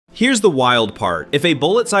Here's the wild part. If a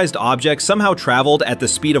bullet-sized object somehow traveled at the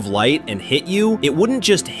speed of light and hit you, it wouldn't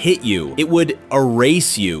just hit you, it would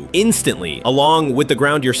erase you instantly, along with the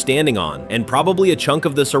ground you're standing on, and probably a chunk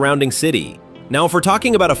of the surrounding city. Now, if we're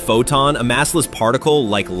talking about a photon, a massless particle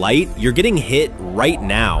like light, you're getting hit right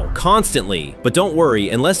now, constantly. But don't worry,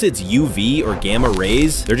 unless it's UV or gamma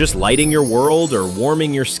rays, they're just lighting your world or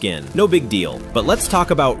warming your skin. No big deal. But let's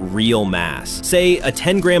talk about real mass. Say a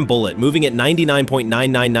 10-gram bullet moving at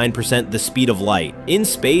 99.999% the speed of light. In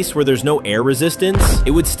space where there's no air resistance,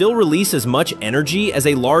 it would still release as much energy as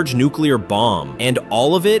a large nuclear bomb. And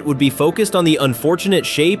all of it would be focused on the unfortunate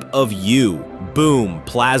shape of you. Boom,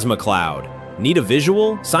 plasma cloud. Need a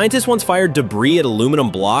visual? Scientists once fired debris at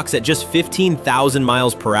aluminum blocks at just 15,000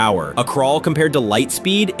 miles per hour, a crawl compared to light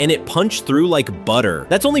speed, and it punched through like butter.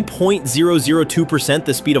 That's only 0.002%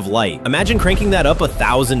 the speed of light. Imagine cranking that up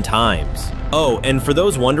 1,000 times. Oh, and for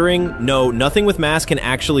those wondering, no, nothing with mass can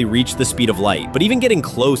actually reach the speed of light, but even getting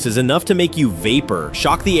close is enough to make you vapor,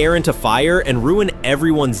 shock the air into fire, and ruin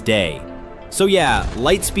everyone's day. So yeah,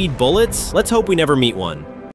 light speed bullets, let's hope we never meet one.